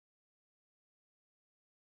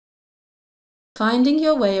Finding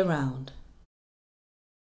your way around.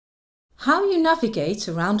 How you navigate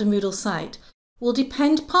around a Moodle site will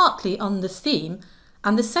depend partly on the theme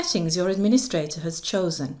and the settings your administrator has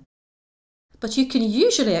chosen. But you can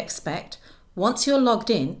usually expect, once you're logged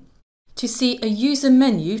in, to see a user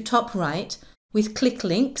menu top right with click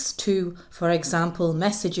links to, for example,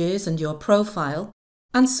 messages and your profile,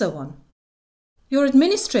 and so on. Your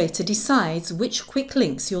administrator decides which quick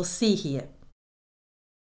links you'll see here.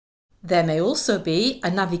 There may also be a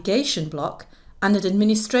navigation block and an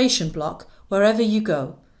administration block wherever you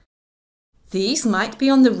go. These might be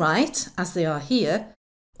on the right, as they are here,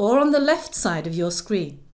 or on the left side of your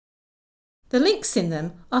screen. The links in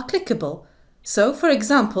them are clickable, so for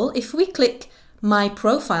example, if we click My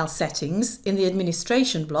Profile Settings in the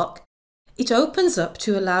administration block, it opens up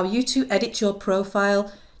to allow you to edit your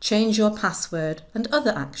profile, change your password and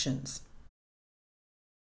other actions.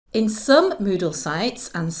 In some Moodle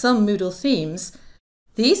sites and some Moodle themes,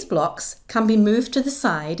 these blocks can be moved to the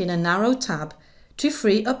side in a narrow tab to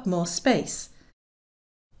free up more space.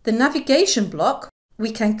 The navigation block,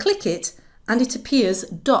 we can click it and it appears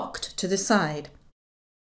docked to the side.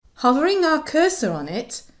 Hovering our cursor on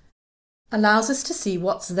it allows us to see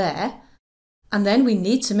what's there, and then we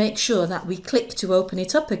need to make sure that we click to open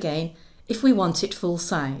it up again if we want it full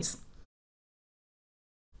size.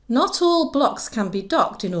 Not all blocks can be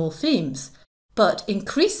docked in all themes, but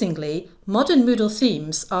increasingly modern Moodle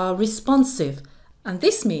themes are responsive, and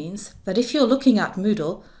this means that if you're looking at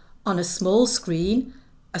Moodle on a small screen,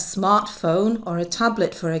 a smartphone or a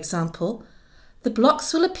tablet for example, the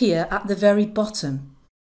blocks will appear at the very bottom.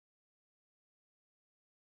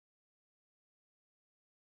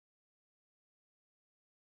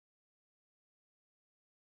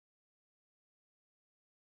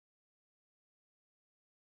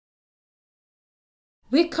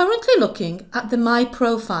 We're currently looking at the My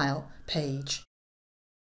Profile page.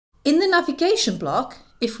 In the navigation block,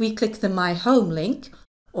 if we click the My Home link,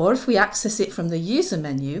 or if we access it from the user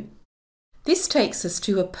menu, this takes us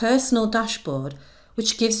to a personal dashboard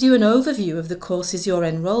which gives you an overview of the courses you're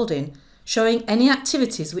enrolled in, showing any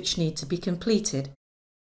activities which need to be completed.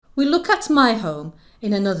 We'll look at My Home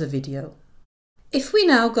in another video. If we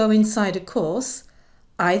now go inside a course,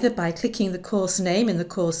 either by clicking the course name in the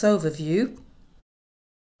course overview,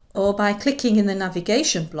 or by clicking in the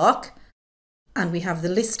navigation block, and we have the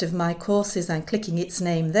list of my courses and clicking its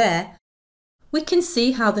name there, we can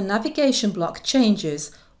see how the navigation block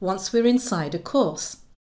changes once we're inside a course.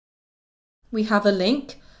 We have a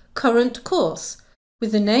link, Current Course,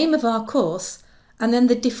 with the name of our course and then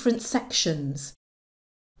the different sections.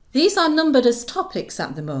 These are numbered as topics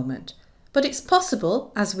at the moment, but it's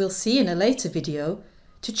possible, as we'll see in a later video,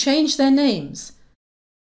 to change their names.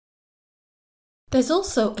 There's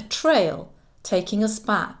also a trail taking us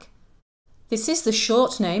back. This is the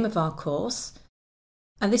short name of our course,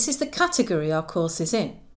 and this is the category our course is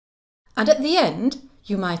in. And at the end,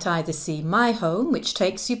 you might either see My Home, which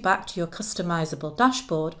takes you back to your customizable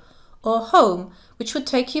dashboard, or Home, which would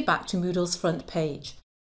take you back to Moodle's front page.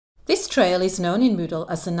 This trail is known in Moodle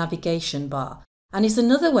as the navigation bar and is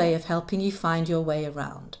another way of helping you find your way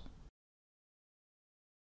around.